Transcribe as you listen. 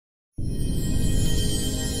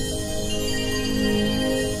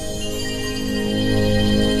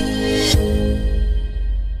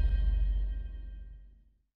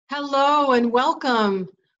Hello and welcome.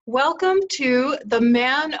 Welcome to the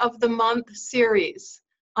Man of the Month series.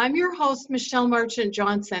 I'm your host, Michelle Marchant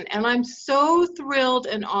Johnson, and I'm so thrilled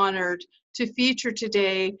and honored to feature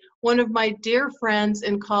today one of my dear friends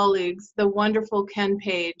and colleagues, the wonderful Ken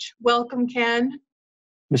Page. Welcome, Ken.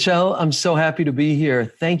 Michelle, I'm so happy to be here.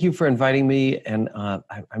 Thank you for inviting me, and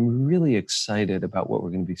I'm really excited about what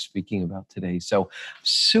we're going to be speaking about today. So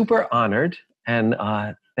super honored, and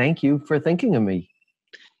thank you for thinking of me.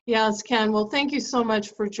 Yes, Ken. Well, thank you so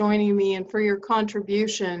much for joining me and for your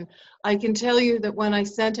contribution. I can tell you that when I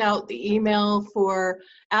sent out the email for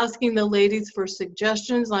asking the ladies for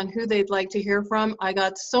suggestions on who they'd like to hear from, I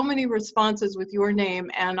got so many responses with your name,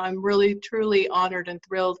 and I'm really, truly honored and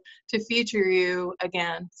thrilled to feature you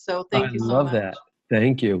again. So thank you so much. I love that.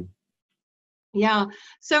 Thank you. Yeah.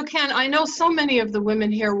 So Ken, I know so many of the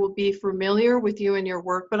women here will be familiar with you and your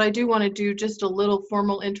work, but I do want to do just a little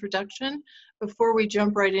formal introduction before we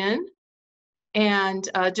jump right in and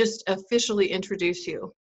just officially introduce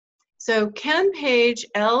you. So Ken Page,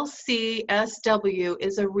 LCSW,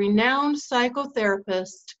 is a renowned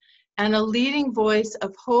psychotherapist and a leading voice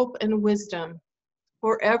of hope and wisdom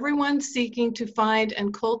for everyone seeking to find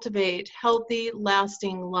and cultivate healthy,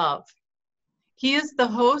 lasting love. He is the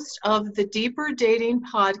host of the Deeper Dating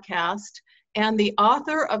podcast and the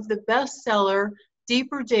author of the bestseller,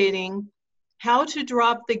 Deeper Dating, How to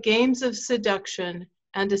Drop the Games of Seduction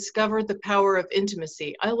and Discover the Power of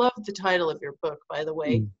Intimacy. I love the title of your book, by the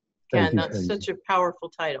way, Ken. That's such a powerful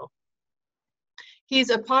title. He's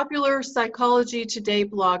a popular Psychology Today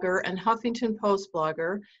blogger and Huffington Post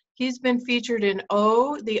blogger. He's been featured in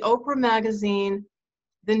the Oprah Magazine,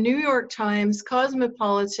 the New York Times,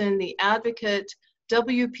 Cosmopolitan, The Advocate,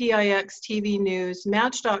 WPIX TV News,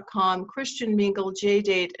 Match.com, Christian Mingle,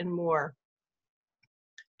 JDate, and more.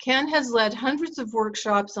 Ken has led hundreds of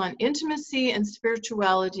workshops on intimacy and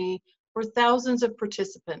spirituality for thousands of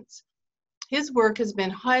participants. His work has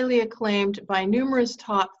been highly acclaimed by numerous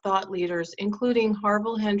top thought leaders, including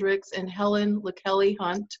Harville Hendricks and Helen LaKelly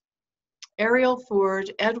Hunt, Ariel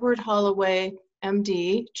Ford, Edward Holloway,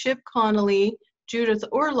 MD, Chip Connolly, Judith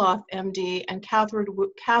Orloff, MD, and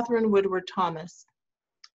Catherine Woodward Thomas.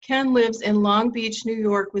 Ken lives in Long Beach, New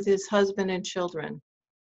York with his husband and children.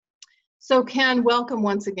 So Ken, welcome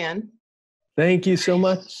once again. Thank you so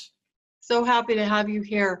much. So happy to have you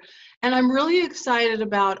here. And I'm really excited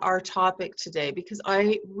about our topic today because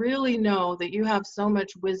I really know that you have so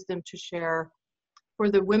much wisdom to share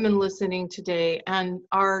for the women listening today. And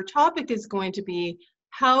our topic is going to be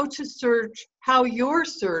how your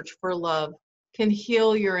search for love can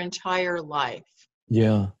heal your entire life.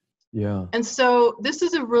 Yeah. And so this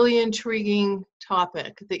is a really intriguing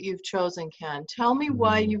topic that you've chosen, Ken. Tell me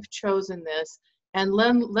why you've chosen this, and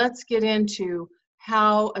let's get into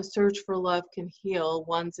how a search for love can heal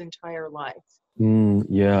one's entire life.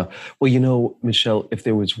 Yeah. Well, Michelle, if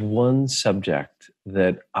there was one subject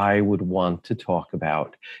that I would want to talk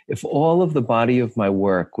about, if all of the body of my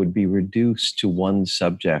work would be reduced to one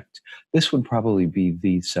subject, this would probably be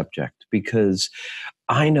the subject, because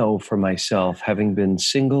I know for myself, having been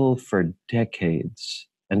single for decades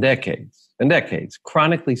and decades and decades,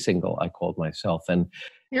 chronically single, I called myself. And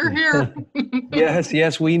you're here.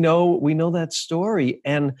 Yes, we know that story.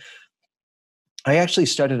 And I actually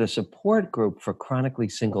started a support group for chronically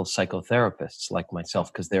single psychotherapists like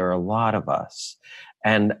myself, because there are a lot of us.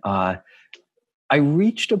 And I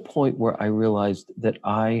reached a point where I realized that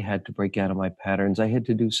I had to break out of my patterns. I had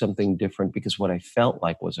to do something different, because what I felt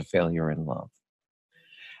like was a failure in love.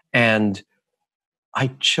 And I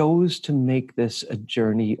chose to make this a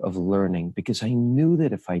journey of learning, because I knew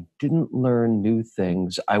that if I didn't learn new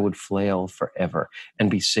things, I would flail forever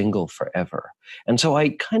and be single forever. And so I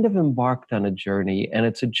kind of embarked on a journey, and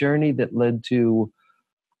it's a journey that led to,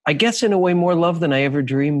 I guess, in a way, more love than I ever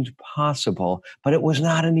dreamed possible. But it was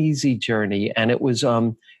not an easy journey, and it was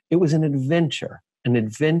an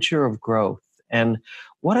adventure of growth. And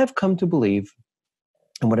what I've come to believe,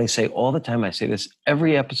 and what I say all the time, I say this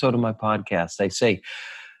every episode of my podcast, I say,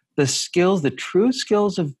 the true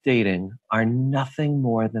skills of dating are nothing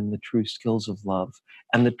more than the true skills of love.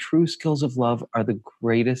 And the true skills of love are the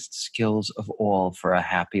greatest skills of all for a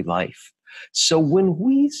happy life. So when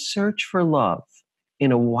we search for love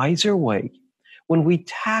in a wiser way, when we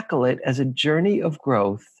tackle it as a journey of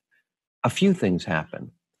growth, a few things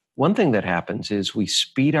happen. One thing that happens is we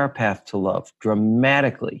speed our path to love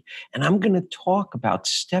dramatically. And I'm going to talk about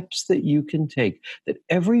steps that you can take, that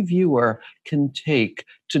every viewer can take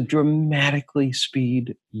to dramatically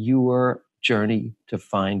speed your journey to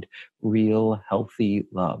find real, healthy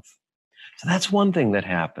love. So that's one thing that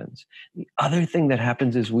happens. The other thing that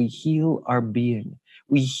happens is we heal our being.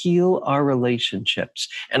 We heal our relationships.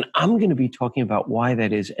 And I'm going to be talking about why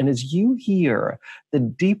that is. And as you hear the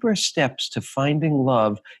deeper steps to finding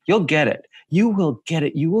love, you'll get it. You will get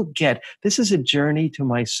it. You will get, this is a journey to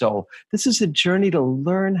my soul. This is a journey to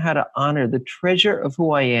learn how to honor the treasure of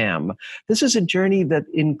who I am. This is a journey that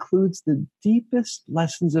includes the deepest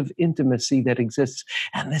lessons of intimacy that exists.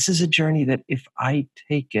 And this is a journey that if I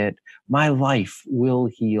take it, my life will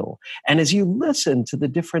heal. And as you listen to the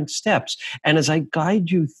different steps, and as I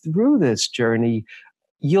guide you through this journey,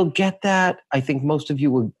 you'll get that. I think most of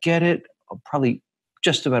you will get it. Probably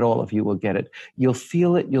just about all of you will get it. You'll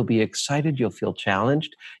feel it. You'll be excited. You'll feel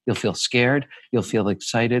challenged. You'll feel scared. You'll feel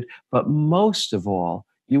excited. But most of all,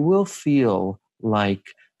 you will feel like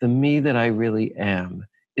the me that I really am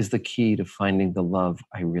is the key to finding the love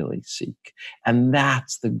I really seek. And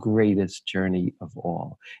that's the greatest journey of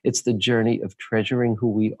all. It's the journey of treasuring who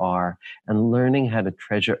we are and learning how to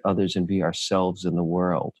treasure others and be ourselves in the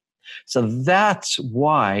world. So that's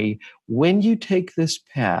why when you take this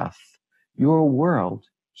path, your world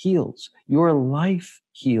heals, your life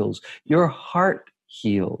heals, your heart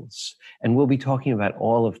heals. And we'll be talking about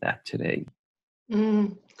all of that today.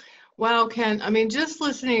 Mm. Wow, Ken. I mean, just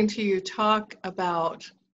listening to you talk about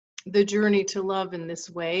the journey to love in this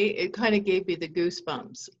way, it kind of gave me the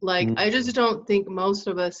goosebumps. Like, I just don't think most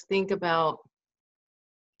of us think about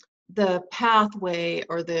the pathway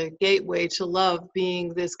or the gateway to love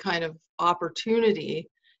being this kind of opportunity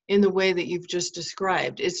in the way that you've just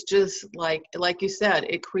described. It's just like you said,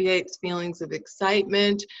 it creates feelings of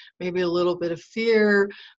excitement, maybe a little bit of fear,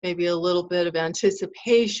 maybe a little bit of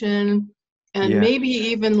anticipation, and Yeah. maybe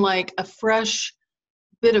even like a fresh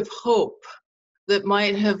bit of hope that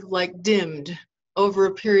might have like dimmed over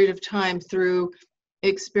a period of time through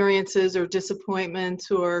experiences or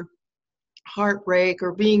disappointments or heartbreak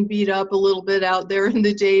or being beat up a little bit out there in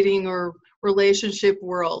the dating or relationship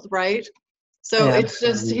world, right? So it's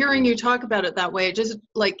just hearing you talk about it that way, it just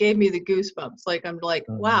like gave me the goosebumps. Like, I'm like,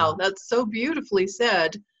 wow, that's so beautifully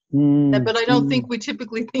said. But I don't think we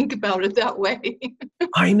typically think about it that way.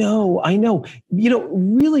 I know.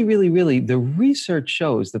 Really, really, really, the research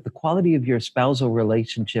shows that the quality of your spousal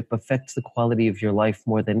relationship affects the quality of your life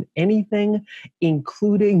more than anything,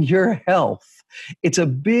 including your health. It's a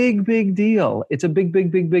big, big deal. It's a big,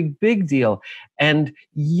 big, big, big, big deal. And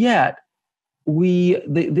yet,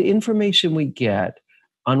 the information we get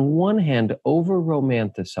on one hand over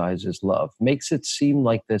romanticizes love, makes it seem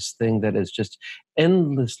like this thing that is just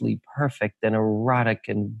endlessly perfect and erotic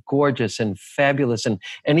and gorgeous and fabulous, and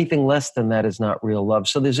anything less than that is not real love.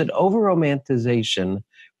 So there's an over romanticization,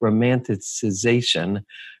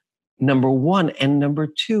 number one. And number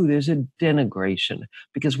two, there's a denigration,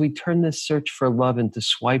 because we turn this search for love into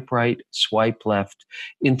swipe right, swipe left,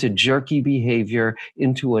 into jerky behavior,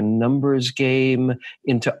 into a numbers game,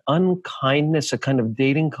 into unkindness, a kind of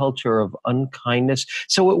dating culture of unkindness.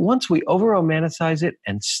 So at once we over romanticize it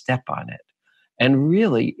and step on it. And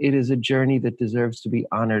really, it is a journey that deserves to be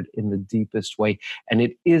honored in the deepest way. And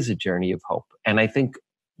it is a journey of hope. And I think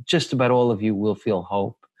just about all of you will feel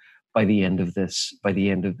hope by the end of this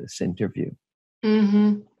interview.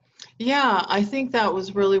 Mm-hmm. Yeah, I think that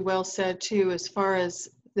was really well said too, as far as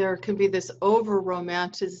there can be this over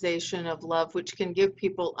romanticization of love, which can give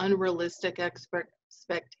people unrealistic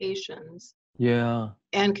expectations Yeah.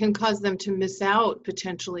 and can cause them to miss out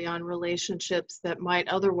potentially on relationships that might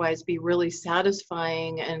otherwise be really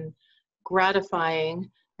satisfying and gratifying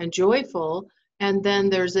and joyful. And then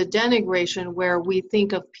there's a denigration where we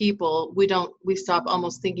think of people, we stop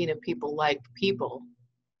almost thinking of people like people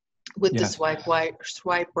with the Yes. swipe right,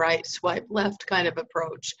 swipe left kind of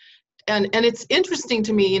approach. And it's interesting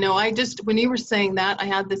to me, when you were saying that, I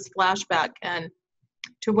had this flashback and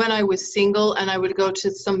to when I was single and I would go to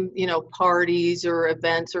some, parties or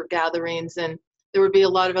events or gatherings, and there would be a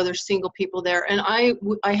lot of other single people there. And I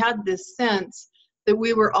had this sense that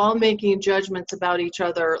we were all making judgments about each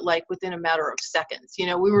other, like within a matter of seconds.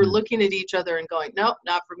 We were looking at each other and going, nope,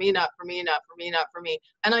 not for me, not for me, not for me, not for me.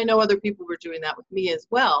 And I know other people were doing that with me as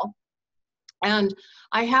well. And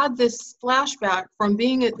I had this flashback from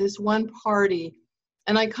being at this one party,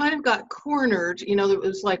 and I kind of got cornered, it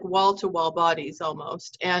was like wall-to-wall bodies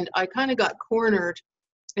almost. And I kind of got cornered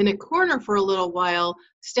in a corner for a little while,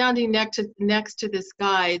 standing next to this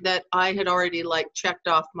guy that I had already like checked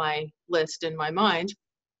off my list in my mind.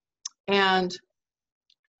 And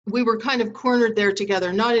we were kind of cornered there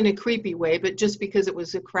together, not in a creepy way, but just because it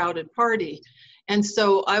was a crowded party. And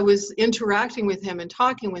so I was interacting with him and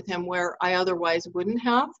talking with him where I otherwise wouldn't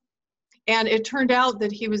have. And it turned out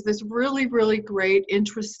that he was this really, really great,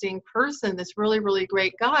 interesting person, this really, really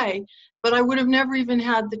great guy. But I would have never even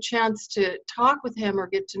had the chance to talk with him or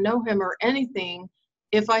get to know him or anything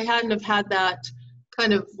if I hadn't have had that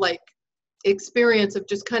kind of like experience of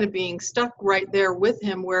just kind of being stuck right there with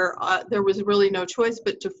him, where there was really no choice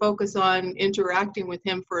but to focus on interacting with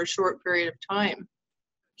him for a short period of time.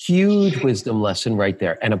 Huge wisdom lesson right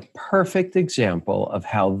there, and a perfect example of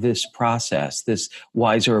how this process, this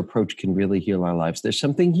wiser approach, can really heal our lives. There's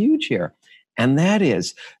something huge here, and that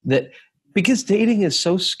is that because dating is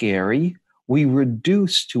so scary, we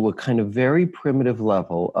reduce to a kind of very primitive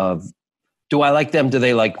level of, do I like them? Do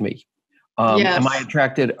they like me? Am I Yes.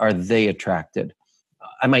 attracted? Are they attracted?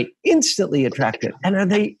 Am I instantly attracted? And are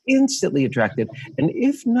they instantly attracted? And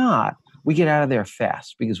if not, we get out of there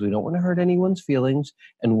fast because we don't want to hurt anyone's feelings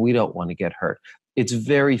and we don't want to get hurt. It's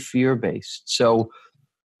very fear-based. So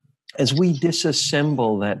as we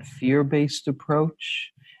disassemble that fear-based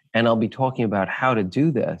approach, and I'll be talking about how to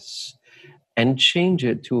do this, and change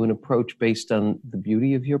it to an approach based on the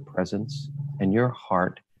beauty of your presence and your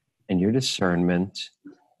heart and your discernment,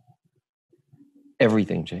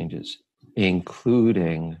 everything changes,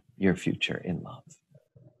 including your future in love.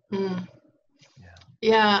 Mm. Yeah.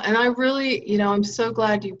 Yeah, and I really, I'm so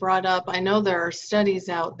glad you brought up. I know there are studies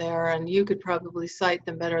out there, and you could probably cite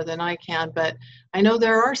them better than I can, but I know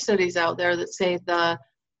there are studies out there that say the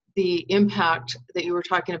impact that you were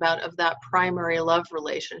talking about of that primary love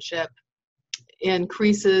relationship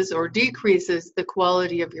increases or decreases the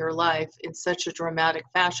quality of your life in such a dramatic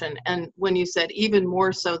fashion. And when you said even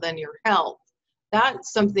more so than your health,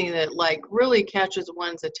 that's something that like really catches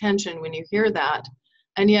one's attention when you hear that.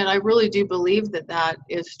 And yet I really do believe that that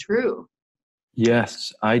is true.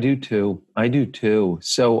 Yes, I do too. I do too.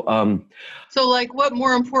 So like what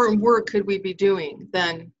more important work could we be doing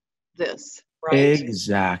than this, right?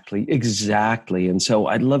 Exactly. And so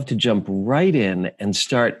I'd love to jump right in and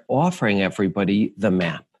start offering everybody the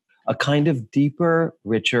map, a kind of deeper,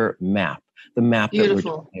 richer map, the map that we're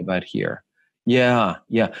Beautiful. talking about here. Yeah.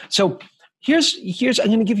 So here's I'm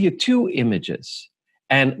going to give you two images.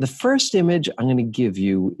 And the first image I'm going to give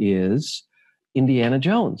you is Indiana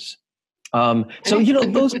Jones.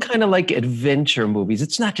 Those kind of like adventure movies,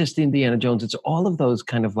 it's not just Indiana Jones, it's all of those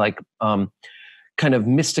kind of like kind of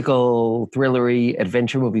mystical, thrillery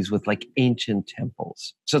adventure movies with like ancient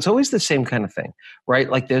temples. So it's always the same kind of thing, right?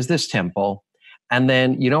 Like there's this temple, and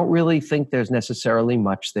then you don't really think there's necessarily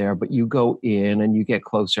much there, but you go in and you get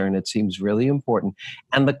closer and it seems really important.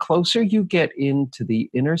 And the closer you get into the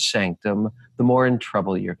inner sanctum, the more in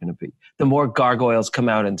trouble you're going to be. The more gargoyles come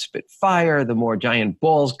out and spit fire, the more giant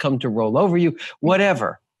balls come to roll over you,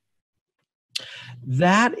 whatever.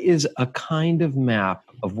 That is a kind of map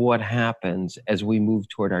of what happens as we move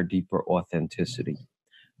toward our deeper authenticity.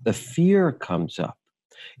 The fear comes up.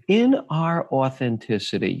 In our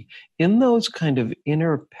authenticity, in those kind of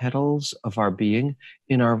inner petals of our being,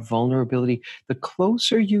 in our vulnerability, the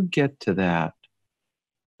closer you get to that,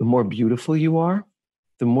 the more beautiful you are,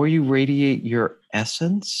 the more you radiate your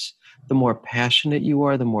essence, the more passionate you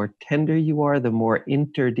are, the more tender you are, the more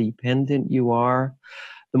interdependent you are,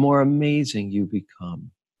 the more amazing you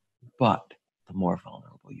become. But the more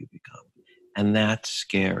vulnerable you become. And that's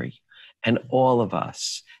scary. And all of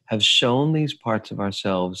us have shown these parts of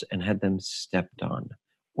ourselves and had them stepped on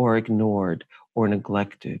or ignored or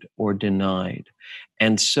neglected or denied.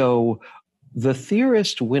 And so the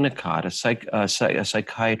theorist Winnicott, a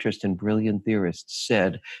psychiatrist and brilliant theorist,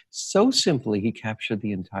 said, so simply, he captured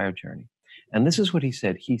the entire journey. And this is what he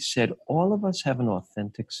said. He said, all of us have an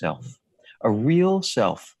authentic self, a real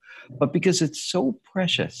self. But because it's so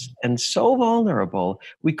precious and so vulnerable,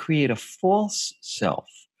 we create a false self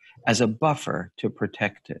as a buffer to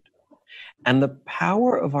protect it. And the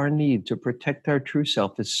power of our need to protect our true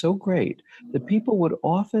self is so great that people would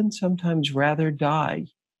often sometimes rather die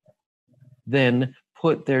than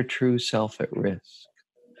put their true self at risk.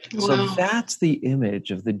 So Wow. that's the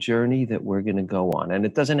image of the journey that we're going to go on. And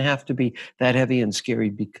it doesn't have to be that heavy and scary,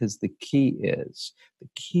 because the key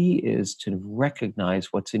is to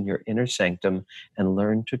recognize what's in your inner sanctum and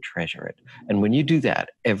learn to treasure it. And when you do that,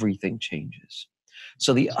 everything changes.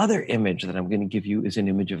 So the other image that I'm going to give you is an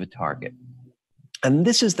image of a target. And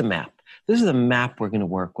this is the map. This is the map we're going to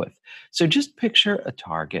work with. So just picture a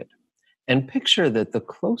target. And picture that the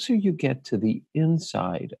closer you get to the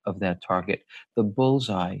inside of that target, the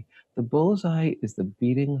bullseye is the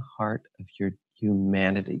beating heart of your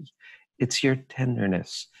humanity. It's your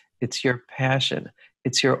tenderness. It's your passion.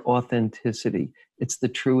 It's your authenticity. It's the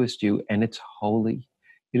truest you, and it's holy.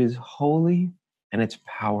 It is holy and it's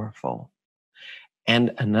powerful.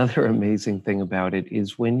 And another amazing thing about it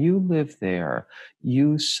is when you live there,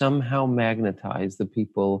 you somehow magnetize the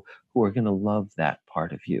people who are going to love that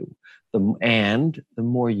part of you. And the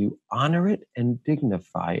more you honor it and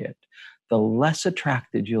dignify it, the less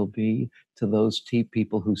attracted you'll be to those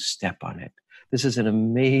people who step on it. This is an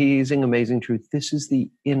amazing, amazing truth. This is the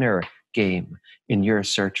inner game in your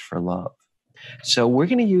search for love. So we're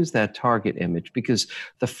going to use that target image because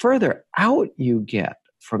the further out you get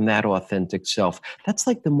from that authentic self, that's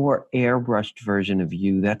like the more airbrushed version of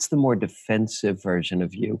you. That's the more defensive version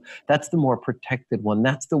of you. That's the more protected one.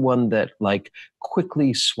 That's the one that like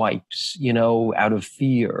quickly swipes, out of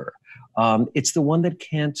fear. It's the one that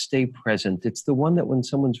can't stay present. It's the one that when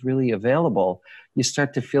someone's really available, you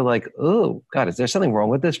start to feel like, oh, God, is there something wrong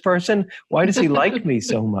with this person? Why does he like me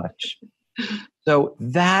so much? So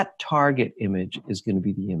that target image is going to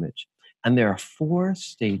be the image. And there are 4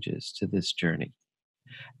 stages to this journey.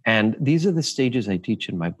 And these are the stages I teach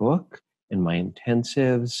in my book, in my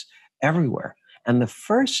intensives, everywhere. And the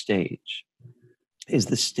first stage is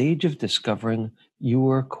the stage of discovering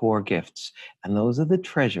your core gifts. And those are the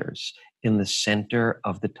treasures in the center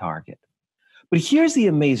of the target. But here's the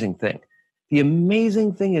amazing thing. The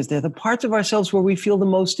amazing thing is they're the parts of ourselves where we feel the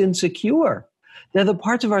most insecure. They're the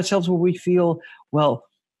parts of ourselves where we feel, well,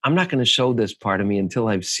 I'm not going to show this part of me until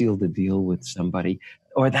I've sealed a deal with somebody.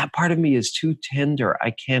 Or that part of me is too tender.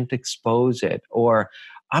 I can't expose it. Or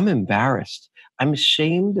I'm embarrassed. I'm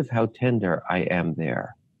ashamed of how tender I am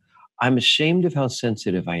there. I'm ashamed of how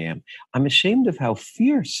sensitive I am. I'm ashamed of how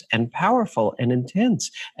fierce and powerful and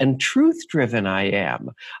intense and truth-driven I am.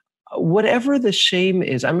 Whatever the shame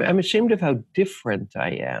is, I'm ashamed of how different I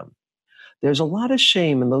am. There's a lot of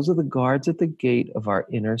shame, and those are the guards at the gate of our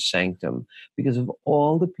inner sanctum because of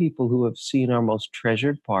all the people who have seen our most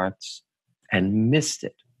treasured parts and missed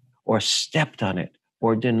it or stepped on it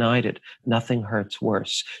or denied it. Nothing hurts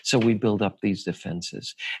worse. So we build up these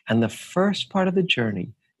defenses. And the first part of the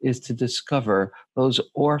journey is to discover those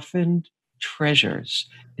orphaned treasures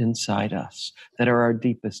inside us that are our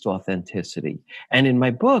deepest authenticity. And in my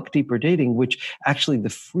book, Deeper Dating, which actually the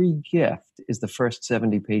free gift is the first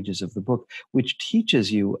 70 pages of the book, which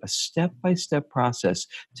teaches you a step-by-step process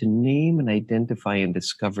to name and identify and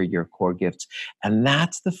discover your core gifts. And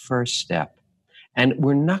that's the first step. And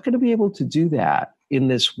we're not going to be able to do that in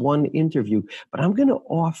this one interview, but I'm going to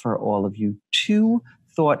offer all of you 2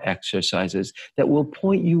 thought exercises that will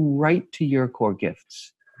point you right to your core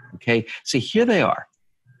gifts. Okay, so here they are.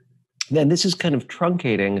 Then this is kind of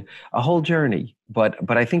truncating a whole journey, but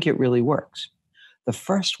I think it really works. The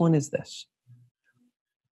first one is this.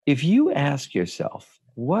 If you ask yourself,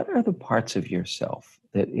 what are the parts of yourself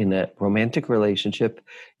that in a romantic relationship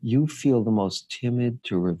you feel the most timid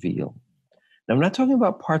to reveal? Now, I'm not talking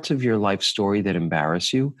about parts of your life story that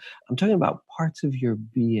embarrass you. I'm talking about parts of your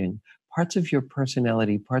being, parts of your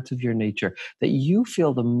personality, parts of your nature that you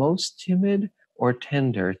feel the most timid or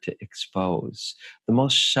tender to expose, the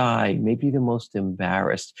most shy, maybe the most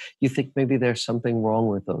embarrassed. You think maybe there's something wrong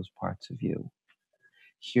with those parts of you.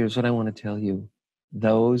 Here's what I want to tell you.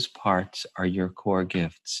 Those parts are your core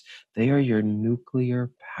gifts. They are your nuclear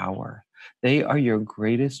power. They are your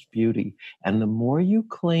greatest beauty. And the more you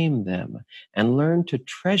claim them and learn to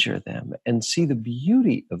treasure them and see the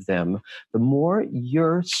beauty of them, the more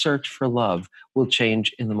your search for love will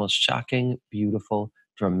change in the most shocking, beautiful,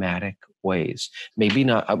 dramatic ways. Maybe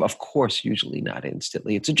not, of course, usually not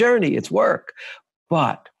instantly. It's a journey, it's work.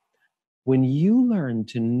 But when you learn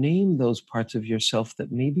to name those parts of yourself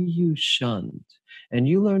that maybe you shunned, and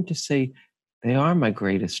you learn to say, they are my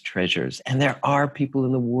greatest treasures, and there are people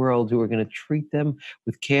in the world who are going to treat them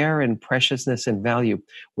with care and preciousness and value.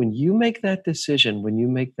 When you make that decision, when you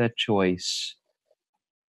make that choice,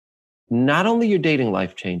 not only your dating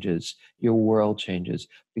life changes, your world changes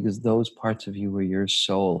because those parts of you are your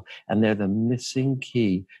soul and they're the missing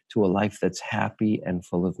key to a life that's happy and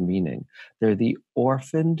full of meaning. They're the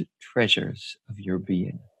orphaned treasures of your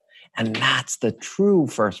being. And that's the true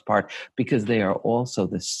first part because they are also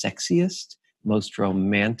the sexiest, most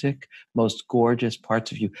romantic, most gorgeous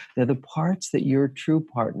parts of you. They're the parts that your true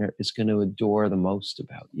partner is going to adore the most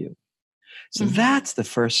about you. So that's the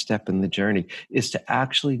first step in the journey, is to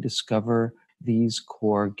actually discover these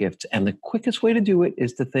core gifts. And the quickest way to do it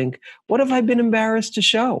is to think, what have I been embarrassed to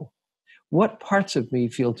show? What parts of me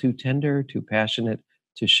feel too tender, too passionate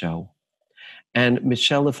to show? And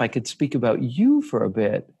Michelle, if I could speak about you for a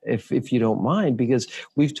bit, if you don't mind, because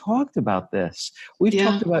we've talked about this. We've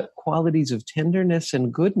talked about qualities of tenderness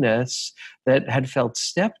and goodness that had felt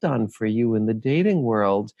stepped on for you in the dating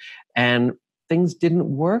world. And things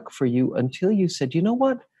didn't work for you until you said, you know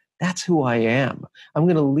what? That's who I am. I'm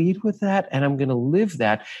going to lead with that and I'm going to live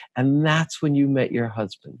that. And that's when you met your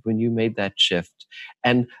husband, when you made that shift.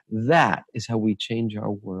 And that is how we change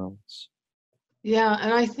our worlds. Yeah,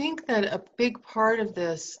 and I think that a big part of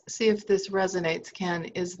this, see if this resonates, Ken,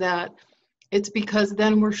 is that it's because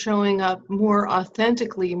then we're showing up more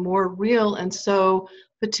authentically, more real, and so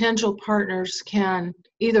potential partners can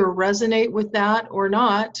either resonate with that or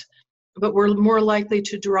not, but we're more likely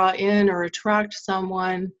to draw in or attract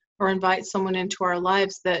someone or invite someone into our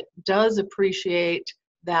lives that does appreciate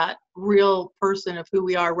that real person of who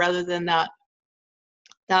we are rather than that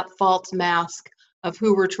false mask of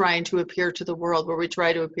who we're trying to appear to the world, where we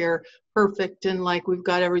try to appear perfect and like we've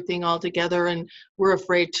got everything all together, and we're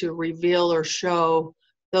afraid to reveal or show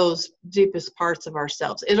those deepest parts of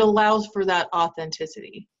ourselves. It allows for that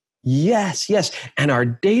authenticity. Yes, yes. And our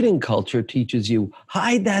dating culture teaches you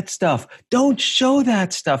hide that stuff. Don't show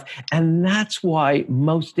that stuff. And that's why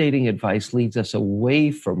most dating advice leads us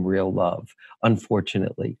away from real love,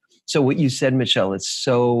 unfortunately. So what you said, Michelle, is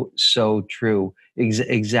so, so true.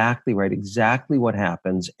 Exactly right. Exactly what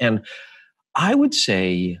happens. And I would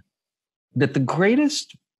say that the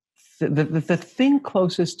greatest, the thing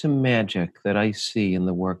closest to magic that I see in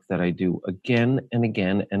the work that I do again and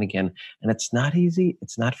again and again, and it's not easy,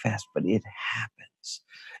 it's not fast, but it happens,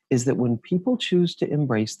 is that when people choose to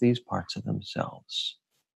embrace these parts of themselves,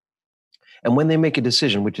 and when they make a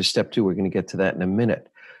decision, which is step two, we're going to get to that in a minute,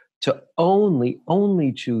 to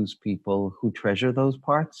only choose people who treasure those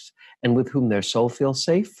parts and with whom their soul feels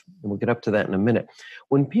safe. And we'll get up to that in a minute.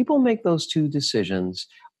 When people make those two decisions,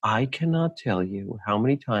 I cannot tell you how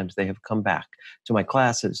many times they have come back to my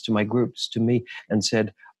classes, to my groups, to me, and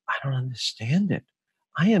said, I don't understand it.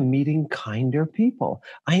 I am meeting kinder people.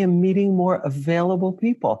 I am meeting more available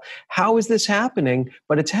people. How is this happening?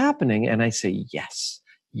 But it's happening. And I say, yes,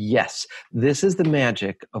 yes. This is the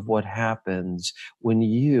magic of what happens when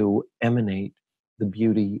you emanate the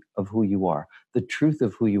beauty of who you are, the truth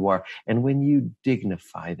of who you are. And when you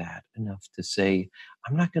dignify that enough to say,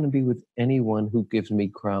 I'm not going to be with anyone who gives me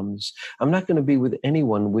crumbs. I'm not going to be with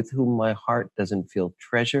anyone with whom my heart doesn't feel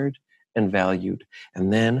treasured and valued.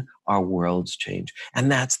 And then our worlds change.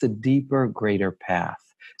 And that's the deeper, greater path.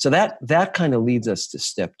 So that kind of leads us to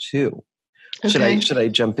step two. Okay. Should I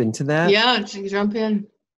jump into that? Yeah, jump in.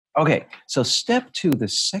 Okay. So step two, the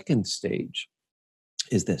second stage,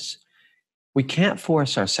 is this. We can't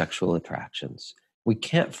force our sexual attractions. We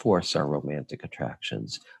can't force our romantic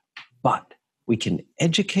attractions, but we can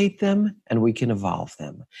educate them and we can evolve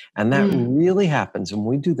them. And that really happens. And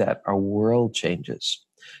when we do that, our world changes.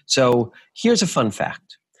 So here's a fun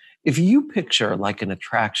fact. If you picture like an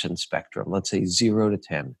attraction spectrum, let's say 0 to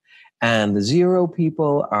 10, and the 0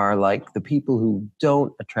 people are like the people who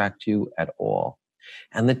don't attract you at all.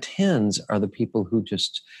 And the 10s are the people who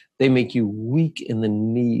just, they make you weak in the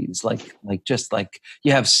knees, just like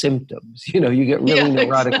you have symptoms, you get really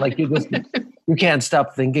neurotic, like you can't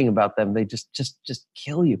stop thinking about them. They just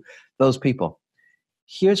kill you. Those people.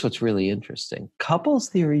 Here's what's really interesting. Couples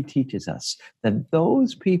theory teaches us that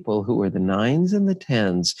those people who are the 9s and the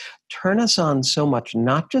 10s turn us on so much,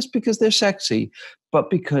 not just because they're sexy, but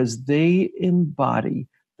because they embody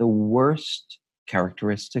the worst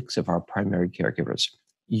characteristics of our primary caregivers,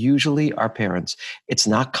 usually our parents. It's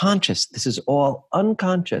not conscious. This is all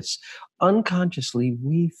unconscious. Unconsciously,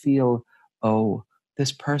 we feel, oh,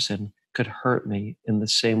 this person could hurt me in the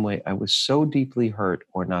same way I was so deeply hurt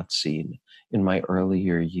or not seen in my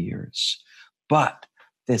earlier years. But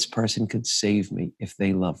this person could save me if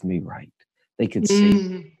they love me right. They could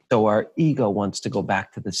save me. So our ego wants to go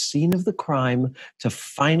back to the scene of the crime to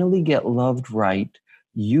finally get loved right,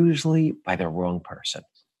 usually by the wrong person.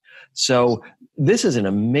 So this is an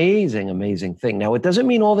amazing, amazing thing. Now, it doesn't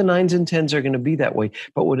mean all the 9s and 10s are going to be that way.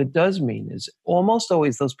 But what it does mean is almost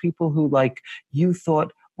always those people who you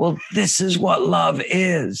thought, well, this is what love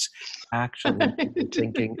is, actually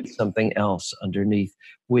thinking something else underneath,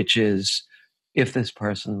 which is, if this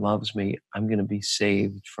person loves me, I'm going to be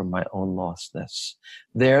saved from my own lostness.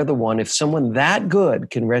 They're the one, if someone that good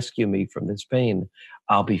can rescue me from this pain,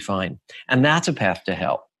 I'll be fine. And that's a path to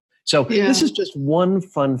hell. So this is just one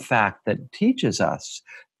fun fact that teaches us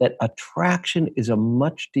that attraction is a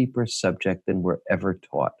much deeper subject than we're ever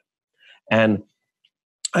taught. And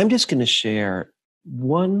I'm just going to share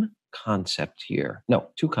one concept here. No,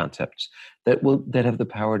 two concepts that have the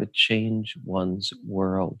power to change one's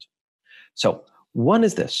world. So one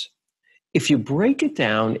is this. If you break it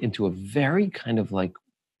down into a very kind of like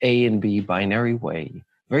A and B binary way,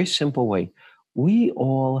 very simple way, we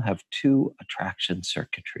all have two attraction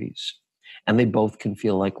circuitries, and they both can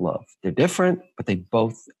feel like love. They're different, but they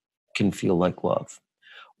both can feel like love.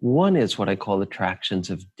 One is what I call attractions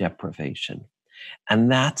of deprivation.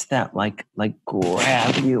 And that's that like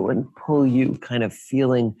grab you and pull you kind of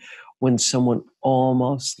feeling when someone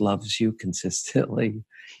almost loves you consistently,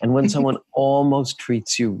 and when someone almost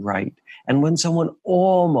treats you right, and when someone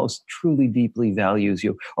almost truly deeply values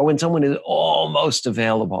you, or when someone is almost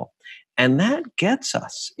available. And that gets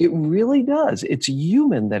us. It really does. It's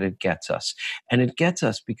human that it gets us. And it gets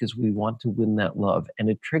us because we want to win that love. And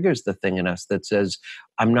it triggers the thing in us that says,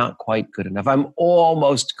 I'm not quite good enough. I'm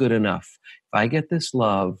almost good enough. If I get this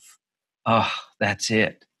love, oh, that's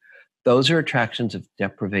it. Those are attractions of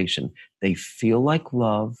deprivation. They feel like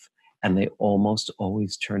love, and they almost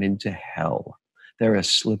always turn into hell. They're a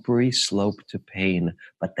slippery slope to pain,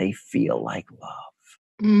 but they feel like love.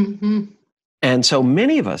 Mm-hmm. And so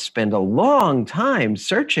many of us spend a long time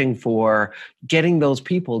searching for getting those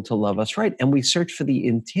people to love us right. And we search for the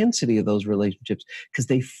intensity of those relationships because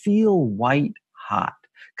they feel white hot,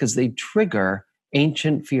 because they trigger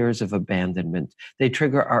ancient fears of abandonment. They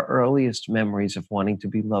trigger our earliest memories of wanting to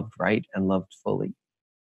be loved right and loved fully.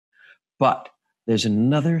 But there's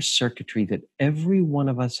another circuitry that every one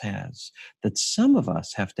of us has that some of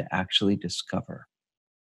us have to actually discover.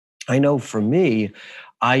 I know for me,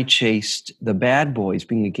 I chased the bad boys,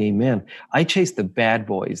 being a gay man. I chased the bad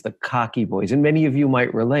boys, the cocky boys, and many of you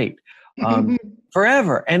might relate.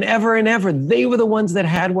 Forever and ever and ever, they were the ones that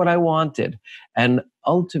had what I wanted. And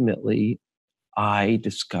ultimately, I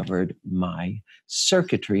discovered my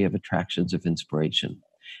circuitry of attractions of inspiration.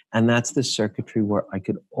 And that's the circuitry where I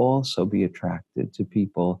could also be attracted to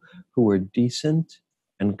people who were decent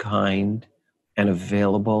and kind and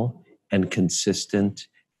available and consistent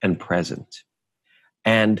and present.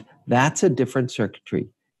 And that's a different circuitry.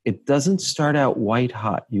 It doesn't start out white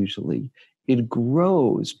hot usually. It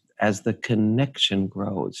grows as the connection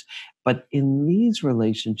grows. But in these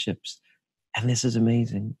relationships, and this is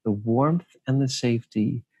amazing, the warmth and the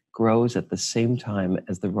safety grows at the same time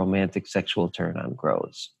as the romantic sexual turn on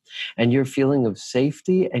grows. And your feeling of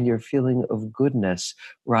safety and your feeling of goodness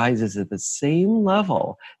rises at the same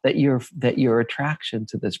level that your attraction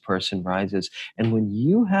to this person rises. And when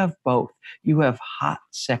you have both, you have hot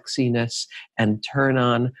sexiness and turn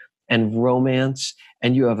on and romance,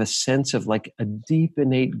 and you have a sense of like a deep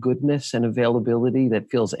innate goodness and availability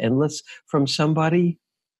that feels endless from somebody.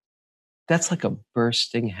 That's like a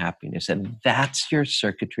bursting happiness. And that's your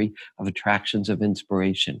circuitry of attractions of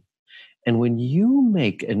inspiration. And when you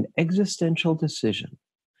make an existential decision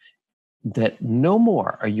that no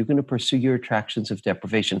more are you going to pursue your attractions of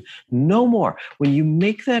deprivation, no more. When you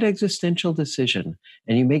make that existential decision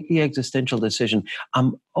and you make the existential decision,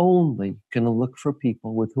 I'm only going to look for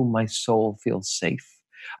people with whom my soul feels safe.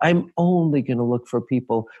 I'm only going to look for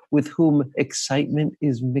people with whom excitement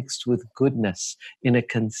is mixed with goodness in a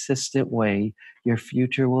consistent way. Your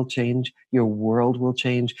future will change, your world will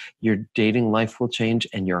change, your dating life will change,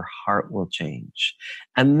 and your heart will change.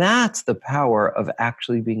 And that's the power of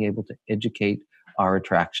actually being able to educate our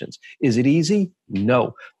attractions. Is it easy?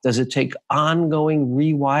 No. Does it take ongoing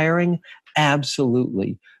rewiring?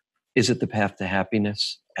 Absolutely. Is it the path to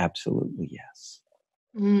happiness? Absolutely, yes.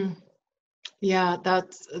 Mm. Yeah,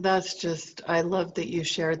 that's just, I love that you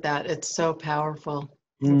shared that. It's so powerful.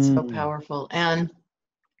 It's so powerful. And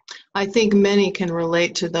I think many can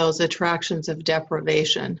relate to those attractions of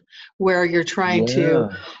deprivation where Yeah.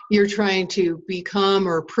 you're trying to become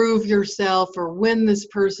or prove yourself or win this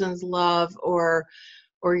person's love, or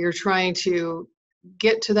you're trying to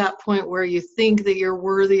get to that point where you think that you're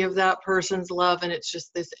worthy of that person's love, and it's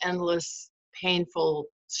just this endless painful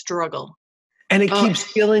struggle. And it Oh, keeps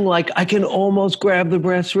feeling like I can almost grab the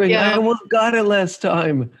brass ring. I yeah. almost got it last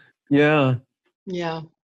time. Yeah. Yeah.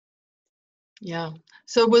 Yeah.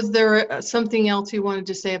 So was there something else you wanted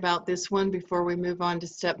to say about this one before we move on to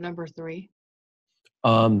step number 3?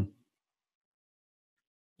 Um,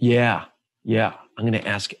 yeah. Yeah. I'm going to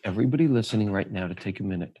ask everybody listening right now to take a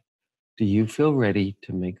minute. Do you feel ready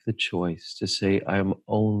to make the choice to say, I'm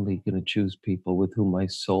only going to choose people with whom my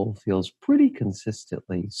soul feels pretty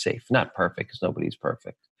consistently safe? Not perfect, because nobody's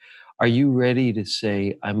perfect. Are you ready to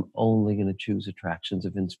say, I'm only going to choose attractions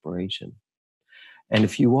of inspiration? And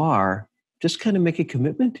if you are, just kind of make a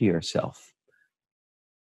commitment to yourself.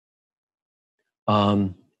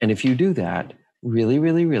 And if you do that, really,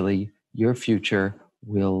 really, really, your future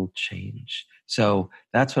will change. So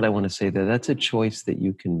that's what I want to say there. That's a choice that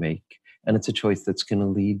you can make. And it's a choice that's going to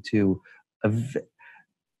lead to it's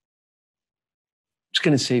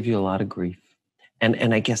going to save you a lot of grief.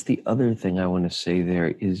 And I guess the other thing I want to say there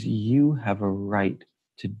is you have a right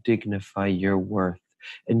to dignify your worth.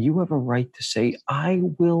 And you have a right to say, I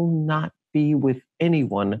will not be with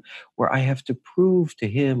anyone where I have to prove to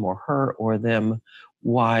him or her or them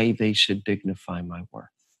why they should dignify my worth.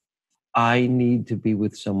 I need to be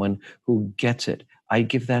with someone who gets it. I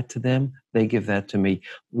give that to them. They give that to me.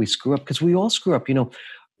 We screw up because we all screw up.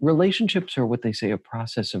 Relationships are what they say, a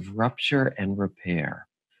process of rupture and repair.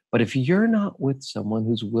 But if you're not with someone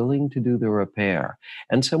who's willing to do the repair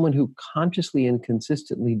and someone who consciously and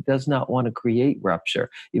consistently does not want to create rupture,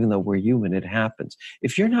 even though we're human, it happens.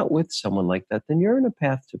 If you're not with someone like that, then you're in a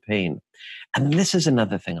path to pain. And this is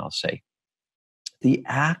another thing I'll say. The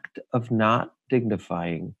act of not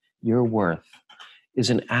dignifying your worth is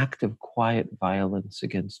an act of quiet violence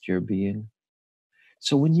against your being.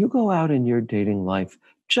 So when you go out in your dating life,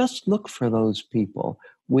 just look for those people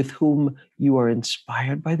with whom you are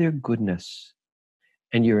inspired by their goodness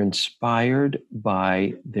and you're inspired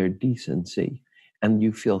by their decency and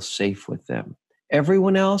you feel safe with them.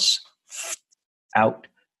 Everyone else, out,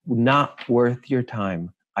 not worth your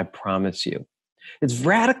time, I promise you. It's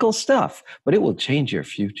radical stuff, but it will change your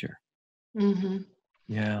future. Mm-hmm.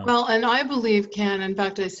 Yeah. Well, and I believe, Ken, in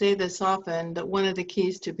fact, I say this often, that one of the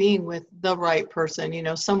keys to being with the right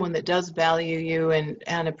person, someone that does value you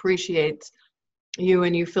and appreciates you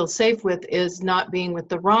and you feel safe with, is not being with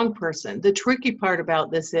the wrong person. The tricky part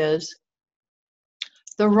about this is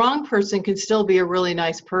the wrong person can still be a really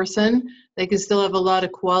nice person. They can still have a lot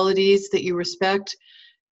of qualities that you respect.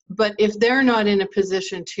 But if they're not in a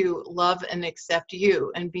position to love and accept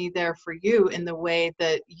you and be there for you in the way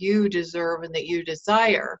that you deserve and that you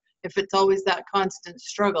desire, if it's always that constant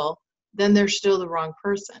struggle, then they're still the wrong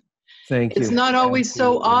person. Thank you. It's not always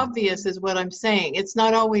so Absolutely. obvious, is what I'm saying. It's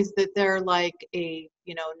not always that they're like a,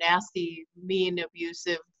 nasty, mean,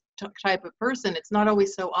 abusive type of person. It's not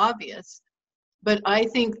always so obvious. But I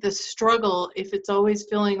think the struggle, if it's always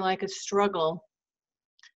feeling like a struggle,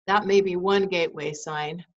 that may be one gateway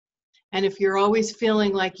sign. And if you're always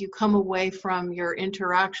feeling like you come away from your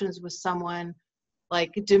interactions with someone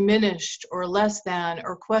like diminished or less than,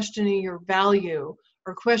 or questioning your value,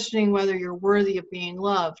 or questioning whether you're worthy of being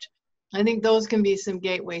loved, I think those can be some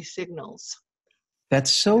gateway signals.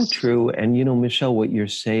 That's so true. And Michelle, what you're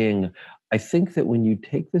saying, I think that when you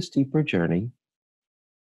take this deeper journey,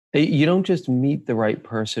 you don't just meet the right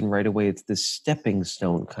person right away. It's this stepping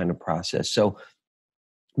stone kind of process. So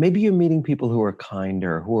maybe you're meeting people who are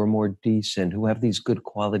kinder, who are more decent, who have these good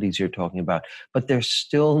qualities you're talking about, but they're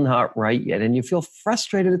still not right yet. And you feel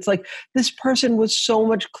frustrated. It's like this person was so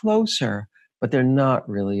much closer, but they're not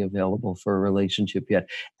really available for a relationship yet.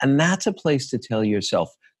 And that's a place to tell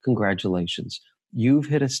yourself, congratulations. You've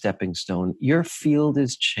hit a stepping stone. Your field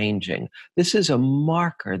is changing. This is a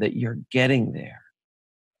marker that you're getting there.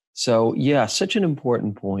 So yeah, such an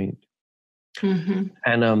important point. Mm-hmm.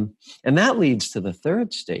 And that leads to the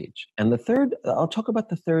third stage. And I'll talk about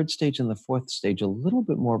the third stage and the fourth stage a little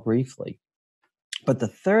bit more briefly. But the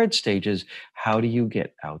third stage is, how do you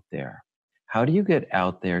get out there? How do you get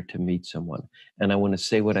out there to meet someone? And I want to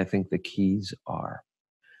say what I think the keys are.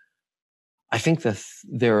 I think that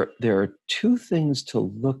there are two things to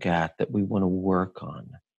look at that we want to work on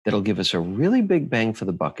that'll give us a really big bang for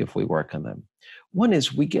the buck if we work on them. One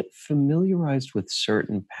is we get familiarized with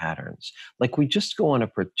certain patterns. Like we just go on a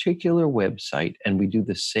particular website and we do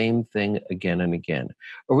the same thing again and again.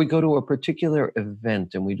 Or we go to a particular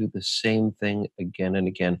event and we do the same thing again and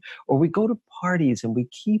again. Or we go to parties and we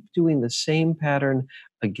keep doing the same pattern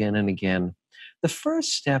again and again. The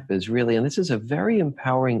first step is really, and this is a very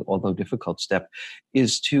empowering, although difficult step,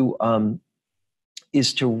 is to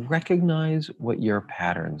recognize what your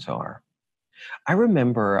patterns are. I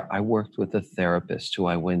remember I worked with a therapist who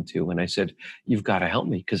I went to and I said, you've got to help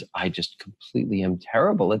me because I just completely am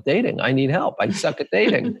terrible at dating. I need help. I suck at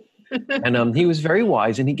dating. And he was very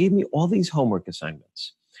wise and he gave me all these homework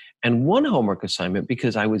assignments. And one homework assignment,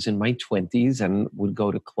 because I was in my 20s and would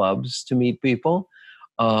go to clubs to meet people.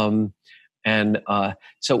 So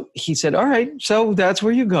he said, all right, so that's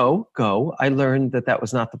where you go. I learned that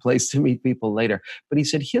was not the place to meet people later. But he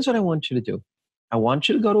said, here's what I want you to do. I want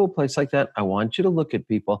you to go to a place like that. I want you to look at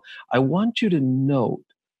people. I want you to note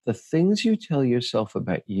the things you tell yourself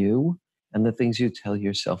about you and the things you tell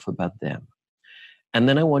yourself about them. And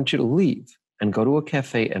then I want you to leave and go to a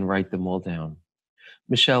cafe and write them all down.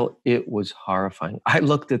 Michelle, it was horrifying. I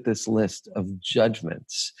looked at this list of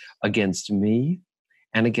judgments against me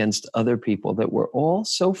and against other people that were all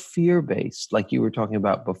so fear-based, like you were talking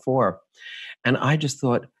about before. And I just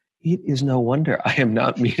thought, it is no wonder I am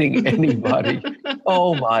not meeting anybody.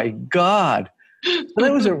 Oh my God. So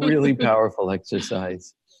that was a really powerful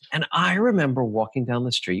exercise. And I remember walking down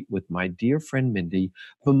the street with my dear friend Mindy,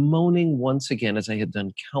 bemoaning once again, as I had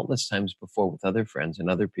done countless times before with other friends and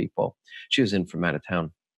other people. She was in from out of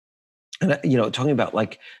town. And, talking about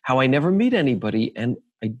like how I never meet anybody and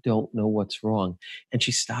I don't know what's wrong. And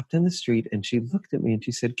she stopped in the street and she looked at me and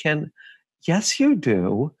she said, Ken, yes, you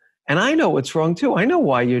do. And I know what's wrong too. I know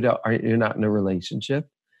why you're not in a relationship.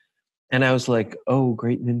 And I was like, oh,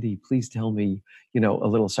 great, Mindy, please tell me, a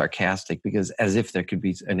little sarcastic, because as if there could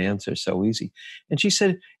be an answer so easy. And she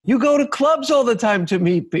said, you go to clubs all the time to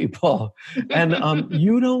meet people. And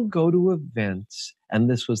you don't go to events. And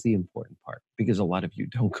this was the important part, because a lot of you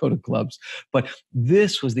don't go to clubs. But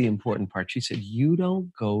this was the important part. She said, you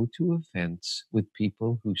don't go to events with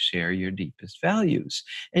people who share your deepest values.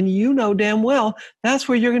 And you know damn well that's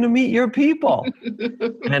where you're going to meet your people.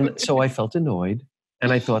 And so I felt annoyed.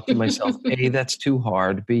 And I thought to myself, A, that's too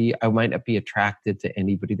hard. B, I might not be attracted to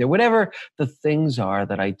anybody there. Whatever the things are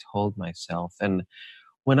that I told myself. And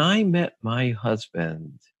when I met my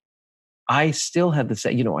husband, I still had the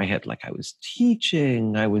same, I was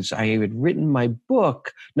teaching, I had written my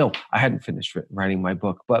book. No, I hadn't finished writing my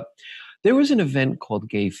book, but there was an event called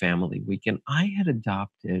Gay Family Week, and I had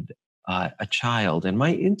adopted a child. And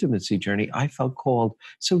my intimacy journey, I felt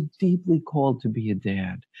so deeply called to be a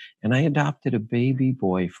dad. And I adopted a baby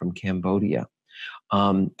boy from Cambodia.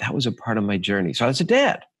 That was a part of my journey. So I was a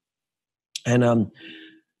dad. And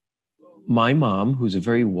my mom, who's a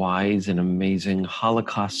very wise and amazing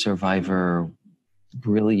Holocaust survivor,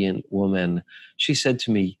 brilliant woman, she said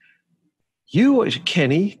to me,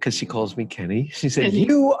 Kenny, because she calls me Kenny, she said, Kenny.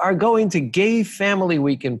 You are going to Gay Family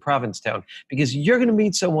Week in Provincetown because you're going to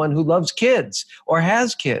meet someone who loves kids or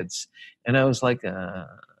has kids. And I was like,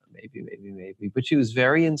 maybe. But she was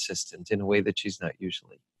very insistent in a way that she's not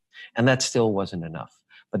usually. And that still wasn't enough.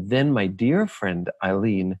 But then my dear friend,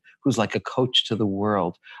 Eileen, who's like a coach to the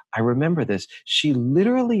world, I remember this. She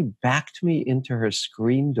literally backed me into her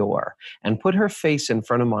screen door and put her face in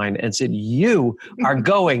front of mine and said, you are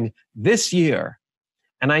going this year.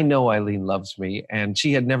 And I know Eileen loves me, and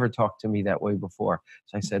she had never talked to me that way before.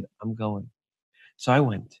 So I said, I'm going. So I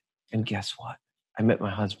went, and guess what? I met my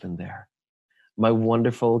husband there. My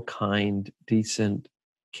wonderful, kind, decent,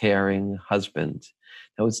 caring husband.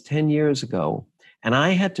 That was 10 years ago. And I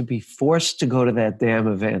had to be forced to go to that damn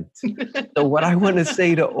event. So what I want to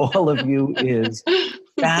say to all of you is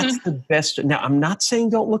that's the best. Now, I'm not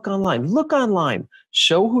saying don't look online. Look online.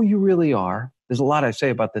 Show who you really are. There's a lot I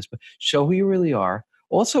say about this, but show who you really are.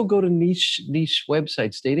 Also go to niche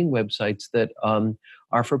websites, dating websites that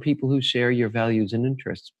are for people who share your values and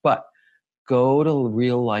interests. But go to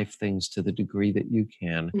real life things to the degree that you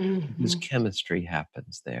can, because chemistry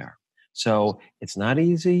happens there. So it's not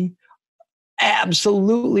easy.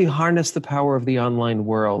 Absolutely harness the power of the online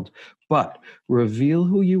world, but reveal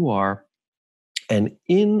who you are, and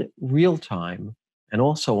in real time and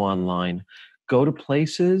also online, go to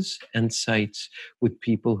places and sites with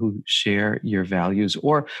people who share your values,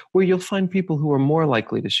 or where you'll find people who are more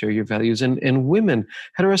likely to share your values. And women,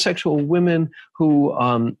 heterosexual women who,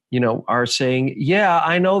 are saying, yeah,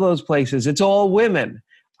 I know those places. It's all women.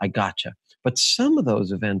 I gotcha. But some of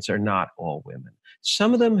those events are not all women.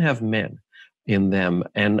 Some of them have men in them.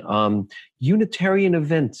 And Unitarian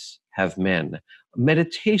events have men.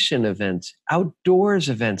 Meditation events, outdoors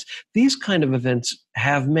events, these kind of events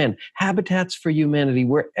have men. Habitats for Humanity,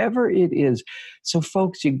 wherever it is. So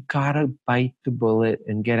folks, you gotta bite the bullet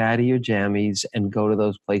and get out of your jammies and go to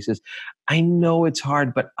those places. I know it's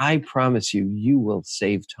hard, but I promise you, you will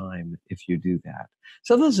save time if you do that.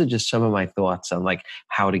 So those are just some of my thoughts on like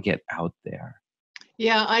how to get out there.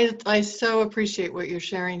 Yeah, I so appreciate what you're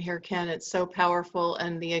sharing here, Ken. It's so powerful,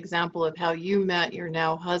 and the example of how you met your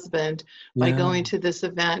now husband by going to this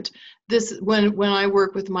event. When I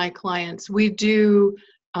work with my clients, we do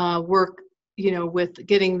work, with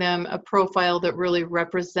getting them a profile that really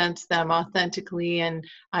represents them authentically, and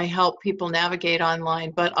I help people navigate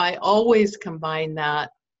online. But I always combine that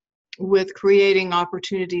with creating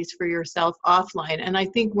opportunities for yourself offline. And I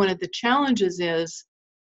think one of the challenges is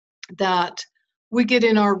that we get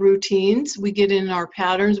in our routines, we get in our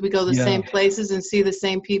patterns, we go the same places and see the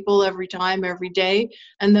same people every time, every day.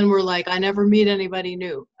 And then we're like, I never meet anybody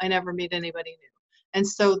new. And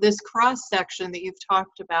so this cross section that you've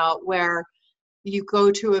talked about, where you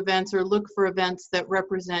go to events or look for events that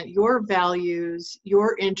represent your values,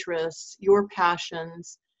 your interests, your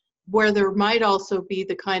passions, where there might also be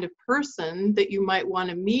the kind of person that you might want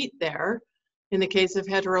to meet there. In the case of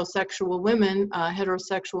heterosexual women,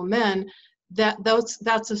 heterosexual men,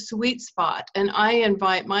 that's a sweet spot. And I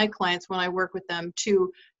invite my clients, when I work with them,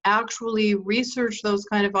 to actually research those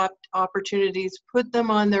kind of opportunities, put them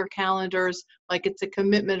on their calendars like it's a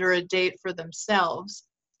commitment or a date for themselves,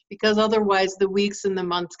 because otherwise the weeks and the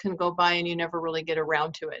months can go by and you never really get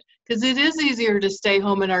around to it, because it is easier to stay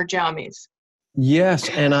home in our jammies. Yes,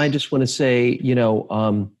 and I just want to say,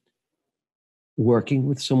 working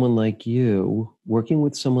with someone like you, working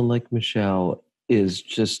with someone like Michelle is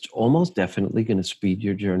just almost definitely going to speed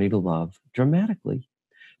your journey to love dramatically,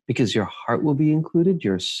 because your heart will be included,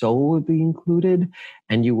 your soul will be included,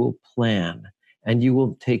 and you will plan and you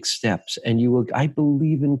will take steps and you will. I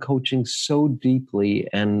believe in coaching so deeply.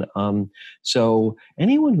 And so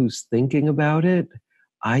anyone who's thinking about it,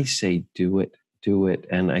 I say do it, do it.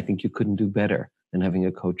 And I think you couldn't do better than having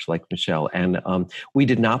a coach like Michelle. And we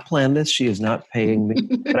did not plan this. She is not paying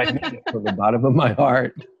me, but I mean it from the bottom of my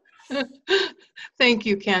heart. Thank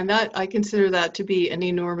you, Ken. That I consider that to be an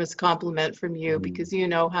enormous compliment from you, because you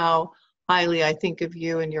know how highly I think of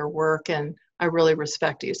you and your work, and I really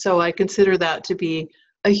respect you. So I consider that to be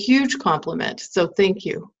a huge compliment. So thank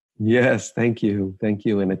you. Yes, thank you. Thank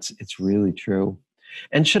you. And it's really true.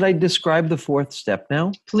 And should I describe the fourth step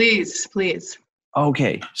now? Please, please.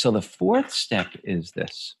 Okay, so the fourth step is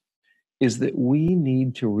this, is that we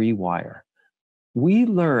need to rewire. We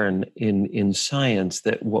learn in science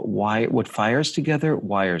that what fires together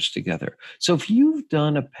wires together. So if you've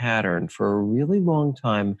done a pattern for a really long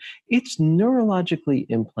time, it's neurologically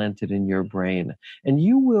implanted in your brain, and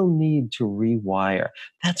you will need to rewire.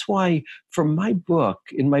 That's why in my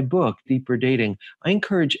book, Deeper Dating, I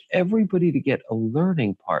encourage everybody to get a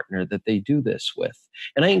learning partner that they do this with.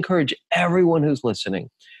 And I encourage everyone who's listening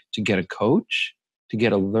to get a coach, to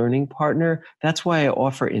get a learning partner. That's why I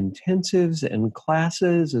offer intensives and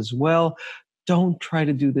classes as well. Don't try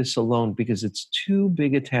to do this alone, because it's too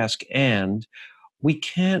big a task and we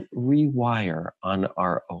can't rewire on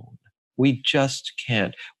our own. We just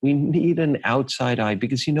can't. We need an outside eye,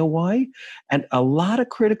 because you know why? At a lot of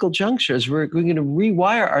critical junctures, we're going to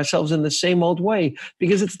rewire ourselves in the same old way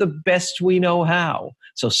because it's the best we know how.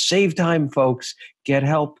 So save time, folks. Get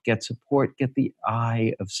help, get support, get the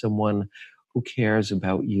eye of someone who cares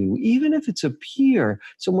about you, even if it's a peer,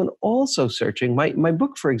 someone also searching. My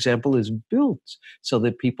book, for example, is built so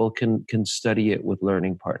that people can study it with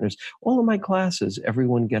learning partners. All of my classes,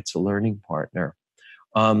 everyone gets a learning partner.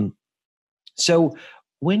 So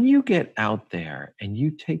when you get out there and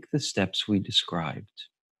you take the steps we described,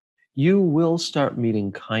 you will start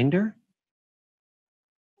meeting kinder,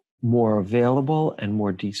 more available, and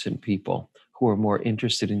more decent people who are more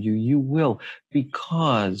interested in you. You will,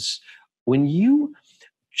 because when you,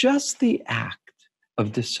 just the act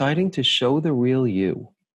of deciding to show the real you,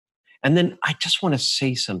 and then I just want to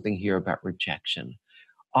say something here about rejection.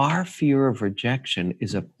 Our fear of rejection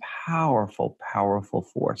is a powerful, powerful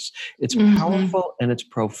force. It's powerful and it's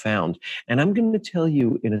profound. And I'm going to tell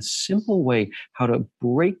you in a simple way how to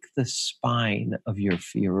break the spine of your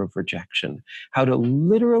fear of rejection, how to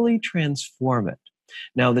literally transform it.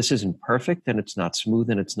 Now, this isn't perfect and it's not smooth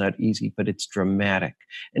and it's not easy, but it's dramatic.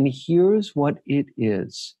 And here's what it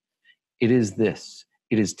is. It is this.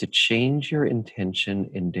 It is to change your intention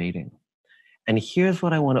in dating. And here's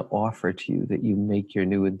what I want to offer to you that you make your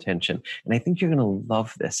new intention. And I think you're going to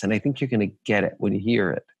love this. And I think you're going to get it when you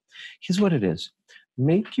hear it. Here's what it is.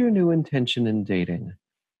 Make your new intention in dating.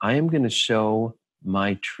 I am going to show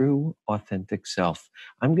my true, authentic self.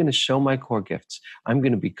 I'm going to show my core gifts. I'm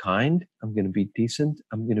going to be kind. I'm going to be decent.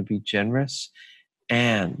 I'm going to be generous.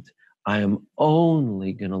 And I am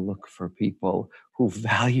only going to look for people who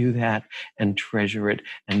value that and treasure it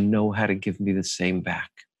and know how to give me the same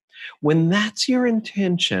back. When that's your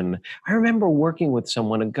intention, I remember working with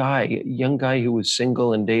someone, a young guy who was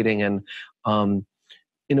single and dating and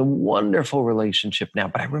in a wonderful relationship now.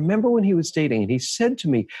 But I remember when he was dating and he said to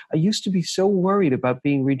me, I used to be so worried about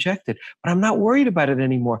being rejected, but I'm not worried about it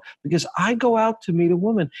anymore because I go out to meet a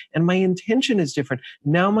woman and my intention is different.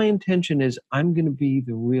 Now my intention is I'm going to be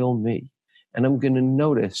the real me and I'm going to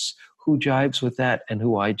notice who jives with that and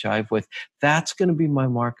who I jive with. That's going to be my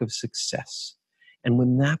mark of success. And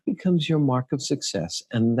when that becomes your mark of success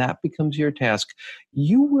and that becomes your task,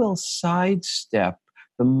 you will sidestep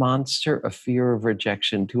the monster of fear of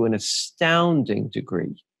rejection to an astounding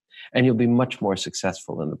degree. And you'll be much more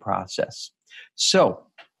successful in the process. So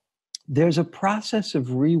there's a process of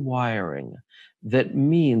rewiring that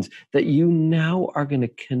means that you now are going to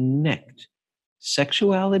connect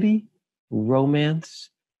sexuality,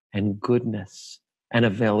 romance, and goodness and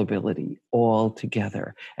availability all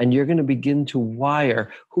together. And you're going to begin to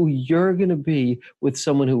wire who you're going to be with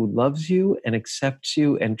someone who loves you and accepts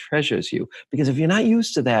you and treasures you. Because if you're not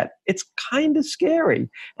used to that, it's kind of scary.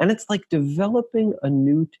 And it's like developing a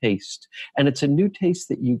new taste. And it's a new taste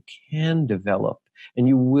that you can develop and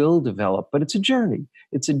you will develop, but it's a journey.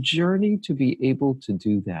 It's a journey to be able to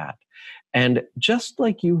do that. And just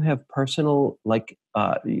like you have personal, like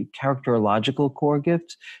characterological core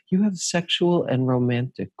gifts, you have sexual and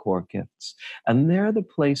romantic core gifts. And they're the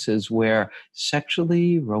places where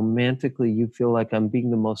sexually, romantically, you feel like I'm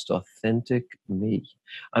being the most authentic me.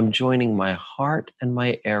 I'm joining my heart and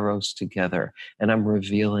my eros together, and I'm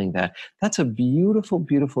revealing that. That's a beautiful,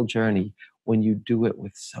 beautiful journey when you do it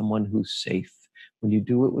with someone who's safe. When you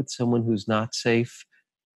do it with someone who's not safe,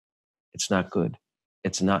 it's not good.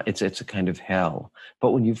 It's not, it's a kind of hell.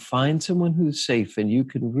 But when you find someone who's safe and you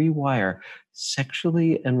can rewire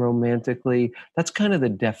sexually and romantically, that's kind of the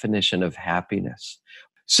definition of happiness.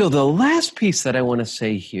 So the last piece that I want to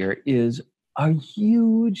say here is a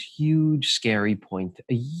huge, huge scary point,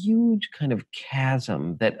 a huge kind of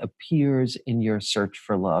chasm that appears in your search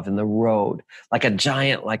for love in the road, like a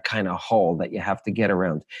giant, like kind of hole that you have to get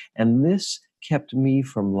around. And this kept me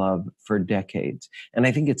from love for decades. And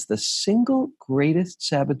I think it's the single greatest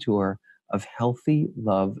saboteur of healthy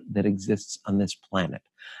love that exists on this planet.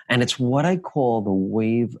 And it's what I call the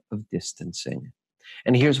wave of distancing.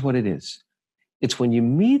 And here's what it is. It's when you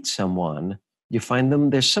meet someone, you find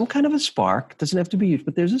them, there's some kind of a spark, doesn't have to be huge,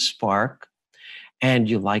 but there's a spark, and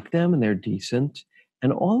you like them and they're decent.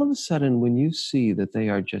 And all of a sudden, when you see that they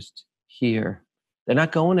are just here, they're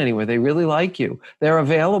not going anywhere. They really like you. They're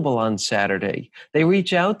available on Saturday. They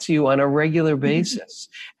reach out to you on a regular basis.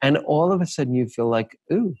 And all of a sudden you feel like,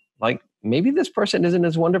 ooh, like maybe this person isn't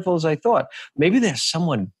as wonderful as I thought. Maybe there's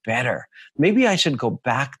someone better. Maybe I should go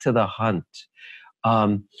back to the hunt.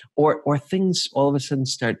 Or things all of a sudden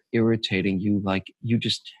start irritating you, like you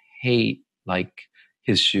just hate like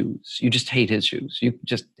his shoes. You just hate his shoes. You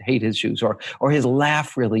just hate his shoes, or his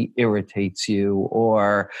laugh really irritates you,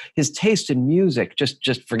 or his taste in music.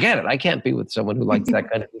 Just forget it. I can't be with someone who likes that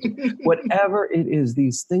kind of music. Whatever it is,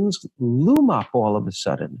 these things loom up all of a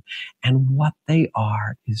sudden, and what they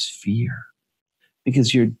are is fear.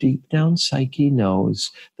 Because your deep down psyche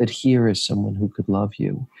knows that here is someone who could love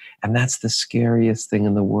you. And that's the scariest thing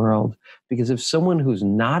in the world. Because if someone who's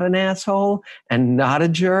not an asshole and not a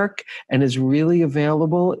jerk and is really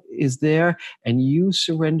available is there, and you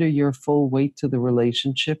surrender your full weight to the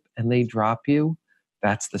relationship and they drop you,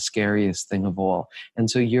 that's the scariest thing of all.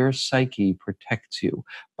 And so your psyche protects you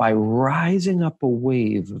by rising up a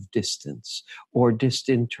wave of distance or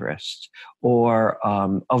disinterest or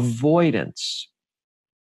avoidance.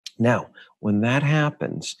 Now, when that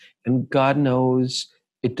happens, and God knows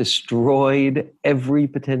it destroyed every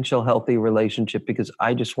potential healthy relationship because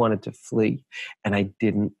I just wanted to flee and I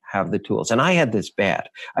didn't have the tools. And I had this bad.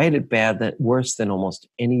 I had it bad, that worse than almost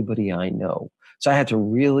anybody I know. So I had to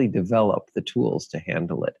really develop the tools to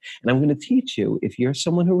handle it. And I'm going to teach you, if you're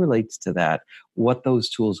someone who relates to that, what those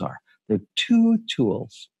tools are. There are two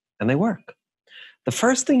tools, and they work. The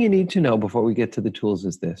first thing you need to know before we get to the tools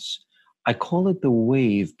is this. I call it the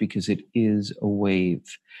wave because it is a wave.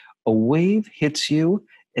 A wave hits you,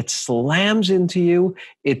 it slams into you,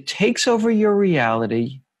 it takes over your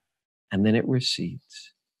reality, and then it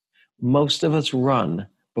recedes. Most of us run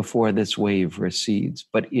before this wave recedes,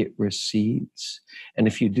 but it recedes. And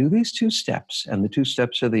if you do these two steps, and the two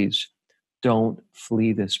steps are these, don't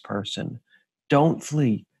flee this person. Don't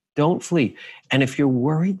flee. Don't flee. And if you're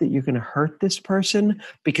worried that you're going to hurt this person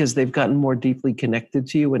because they've gotten more deeply connected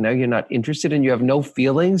to you and now you're not interested and you have no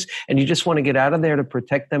feelings and you just want to get out of there to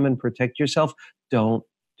protect them and protect yourself, don't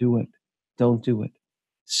do it. Don't do it.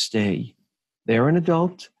 Stay. They're an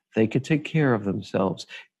adult. They could take care of themselves.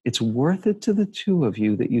 It's worth it to the two of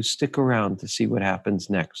you that you stick around to see what happens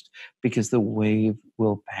next, because the wave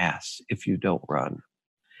will pass if you don't run.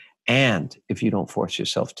 And if you don't force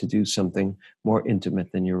yourself to do something more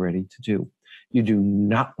intimate than you're ready to do. You do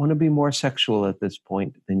not want to be more sexual at this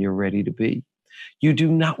point than you're ready to be. You do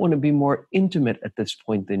not want to be more intimate at this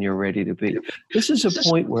point than you're ready to be. This is a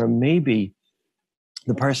point where maybe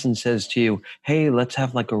the person says to you, hey, let's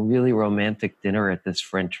have like a really romantic dinner at this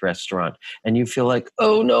French restaurant. And you feel like,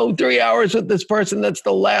 oh no, 3 hours with this person, that's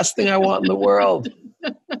the last thing I want in the world.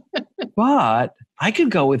 But I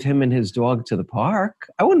could go with him and his dog to the park.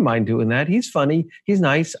 I wouldn't mind doing that. He's funny. He's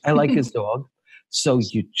nice. I like his dog. So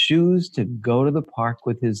you choose to go to the park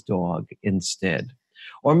with his dog instead.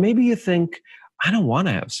 Or maybe you think, I don't want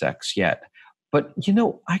to have sex yet. But,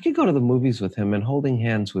 I could go to the movies with him and holding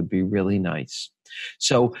hands would be really nice.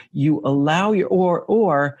 So you allow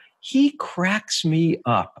or he cracks me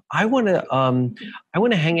up. I want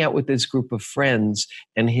to hang out with this group of friends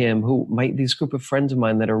and him these group of friends of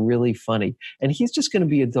mine that are really funny. And he's just going to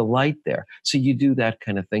be a delight there. So you do that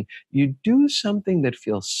kind of thing. You do something that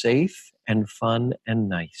feels safe and fun and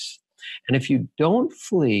nice. And if you don't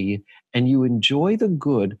flee and you enjoy the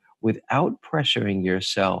good without pressuring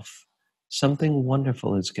yourself, something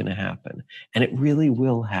wonderful is going to happen. And it really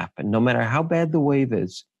will happen. No matter how bad the wave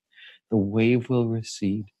is, the wave will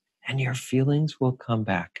recede and your feelings will come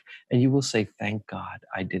back. And you will say, thank God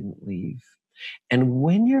I didn't leave. And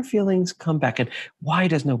when your feelings come back, and why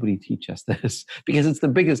does nobody teach us this? Because it's the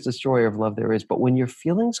biggest destroyer of love there is. But when your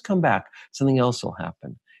feelings come back, something else will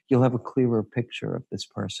happen. You'll have a clearer picture of this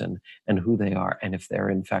person and who they are, and if they're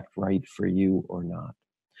in fact right for you or not.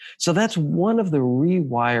 So that's one of the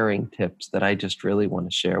rewiring tips that I just really want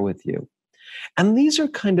to share with you. And these are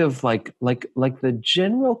kind of like the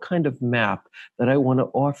general kind of map that I want to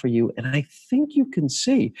offer you. And I think you can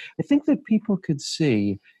see, I think that people could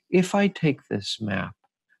see, if I take this map,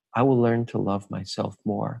 I will learn to love myself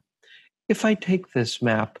more. If I take this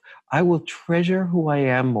map, I will treasure who I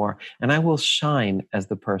am more and I will shine as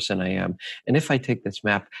the person I am. And if I take this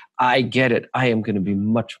map, I get it. I am going to be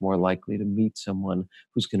much more likely to meet someone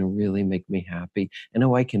who's going to really make me happy and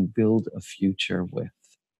who I can build a future with.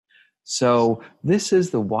 So this is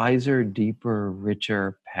the wiser, deeper,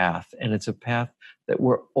 richer path. And it's a path that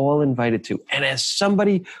we're all invited to. And as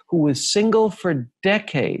somebody who was single for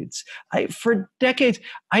decades, I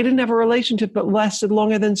didn't have a relationship that lasted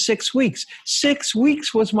longer than 6 weeks. 6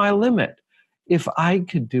 weeks was my limit. If I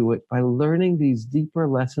could do it by learning these deeper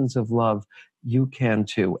lessons of love, you can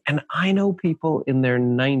too. And I know people in their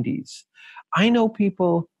 90s. I know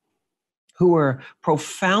people who are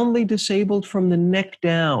profoundly disabled from the neck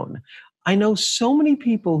down. I know so many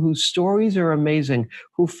people whose stories are amazing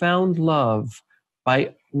who found love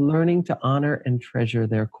by learning to honor and treasure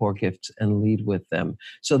their core gifts and lead with them.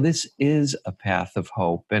 So this is a path of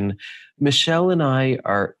hope. And Michelle and I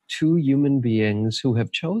are two human beings who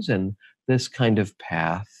have chosen this kind of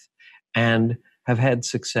path and have had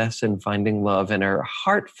success in finding love and are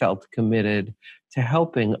heartfelt committed to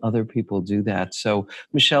helping other people do that. So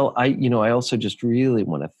Michelle, I also just really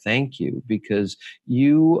want to thank you because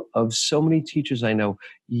you, of so many teachers I know,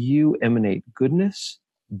 you emanate goodness,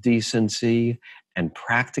 decency, and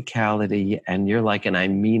practicality, and you're like an I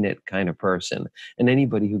mean it kind of person. And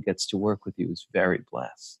anybody who gets to work with you is very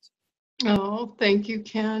blessed. Oh, thank you,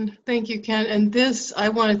 Ken. Thank you, Ken. And I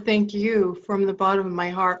want to thank you from the bottom of my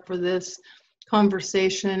heart for this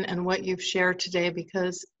conversation and what you've shared today,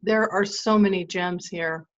 because there are so many gems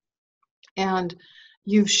here. And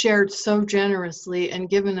you've shared so generously and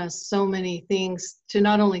given us so many things to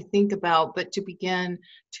not only think about, but to begin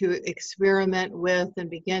to experiment with and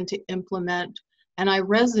begin to implement. And I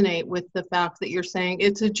resonate with the fact that you're saying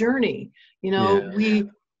it's a journey. Yeah.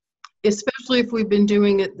 Especially if we've been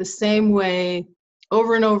doing it the same way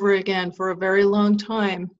over and over again for a very long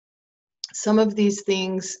time, some of these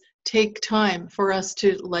things take time for us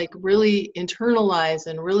to really internalize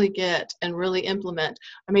and really get and really implement.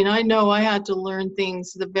 I mean, I know I had to learn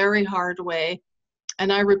things the very hard way,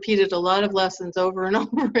 and I repeated a lot of lessons over and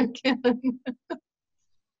over again.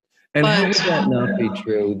 And how would But that not be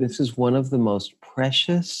true? This is one of the most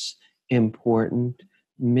precious, important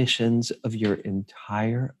missions of your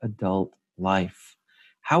entire adult life.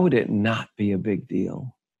 How would it not be a big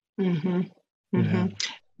deal? hmm Yeah.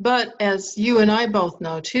 but as you and I both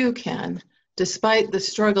know too, Ken, despite the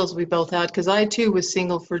struggles we both had, because I too was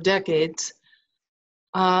single for decades,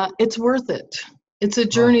 it's worth it. It's a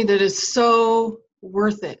journey Oh, that is so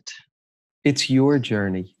worth it. it's your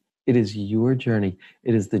journey. It is your journey.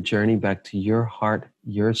 It is the journey back to your heart,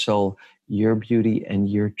 your soul, your beauty, and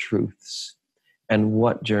your truths. And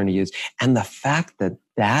what journey is. And the fact that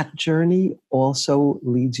that journey also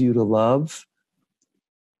leads you to love,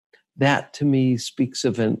 that to me speaks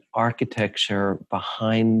of an architecture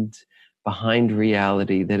behind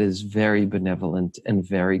reality that is very benevolent and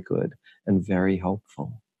very good and very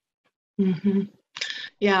hopeful. hmm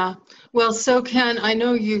Yeah. Well, so Ken, I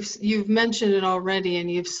know you've mentioned it already,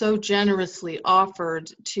 and you've so generously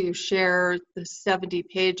offered to share the 70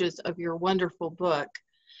 pages of your wonderful book.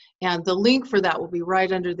 And the link for that will be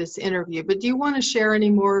right under this interview. But do you want to share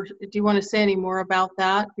any more? Do you want to say any more about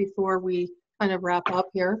that before we kind of wrap up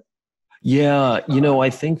here? Yeah, I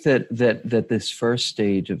think that this first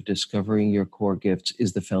stage of discovering your core gifts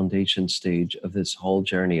is the foundation stage of this whole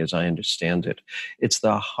journey as I understand it. It's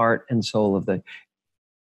the heart and soul of the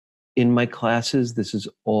in my classes, this is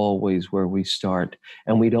always where we start.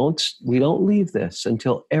 And we don't leave this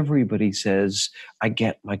until everybody says, I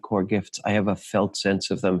get my core gifts. I have a felt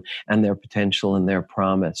sense of them and their potential and their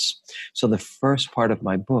promise. So the first part of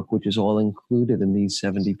my book, which is all included in these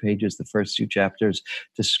 70 pages, the first 2 chapters,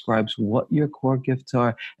 describes what your core gifts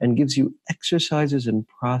are and gives you exercises and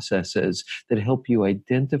processes that help you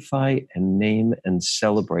identify and name and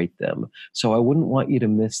celebrate them. So I wouldn't want you to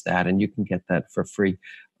miss that. And you can get that for free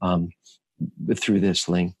through this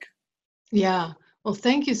link. Yeah. Well,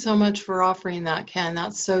 thank you so much for offering that, Ken.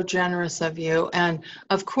 That's so generous of you. And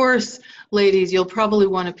of course, ladies, you'll probably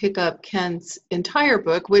want to pick up Ken's entire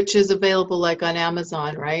book, which is available like on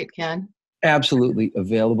Amazon, right, Ken? Absolutely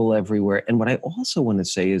available everywhere. And what I also want to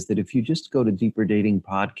say is that if you just go to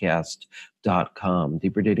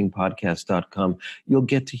deeperdatingpodcast.com, you'll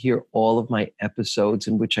get to hear all of my episodes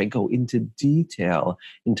in which I go into detail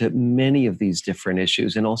into many of these different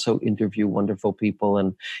issues and also interview wonderful people,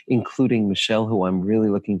 and including Michelle, who I'm really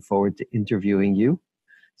looking forward to interviewing you.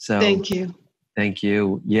 So Thank you. thank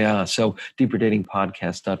you. Yeah. So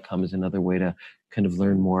deeperdatingpodcast.com is another way to kind of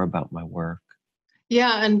learn more about my work.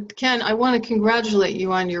 Yeah, and Ken, I want to congratulate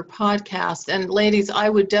you on your podcast. And ladies, I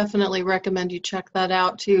would definitely recommend you check that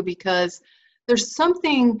out too, because there's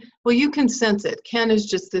something, well, you can sense it. Ken is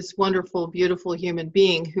just this wonderful, beautiful human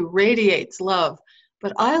being who radiates love.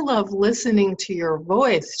 But I love listening to your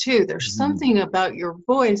voice too. There's something about your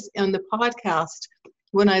voice in the podcast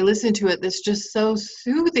when I listen to it that's just so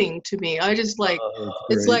soothing to me. I just like,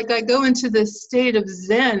 it's like I go into this state of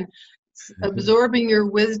Zen, absorbing your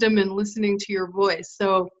wisdom and listening to your voice.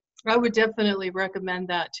 So I would definitely recommend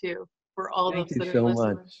that too for all Thank those you that are so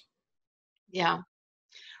listening. much. Yeah.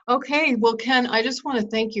 Okay. Well, Ken, I just want to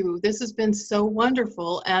thank you. This has been so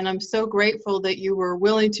wonderful, and I'm so grateful that you were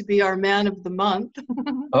willing to be our man of the month.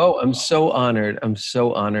 Oh, I'm so honored. I'm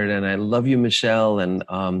so honored. And I love you, Michelle. And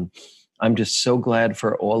I'm just so glad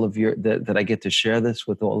for all of that I get to share this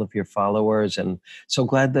with all of your followers. And so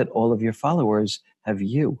glad that all of your followers have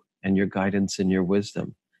you and your guidance and your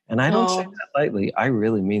wisdom. And I don't say Oh, that lightly. I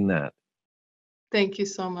really mean that. thank you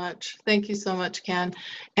so much. Thank you so much, Ken.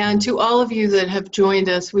 And to all of you that have joined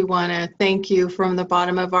us, we want to thank you from the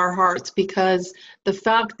bottom of our hearts, because the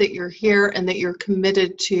fact that you're here and that you're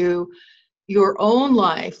committed to your own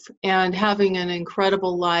life and having an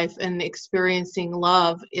incredible life and experiencing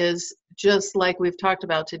love is, just like we've talked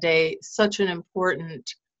about today, such an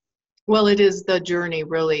important, well, it is the journey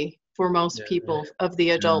really for most people of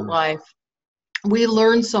the adult life. We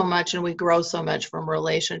learn so much and we grow so much from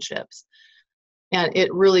relationships. And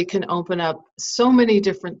it really can open up so many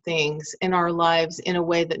different things in our lives in a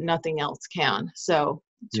way that nothing else can. So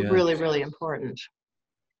it's Yes. really, really important.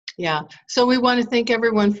 Yeah. So we want to thank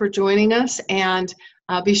everyone for joining us, and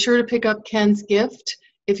be sure to pick up Ken's gift.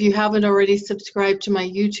 If you haven't already subscribed to my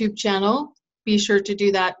YouTube channel, be sure to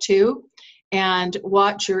do that too. And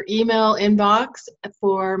watch your email inbox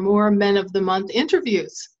for more Men of the Month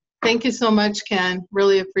interviews. Thank you so much, Ken.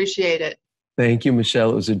 Really appreciate it. Thank you,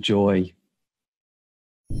 Michelle. It was a joy.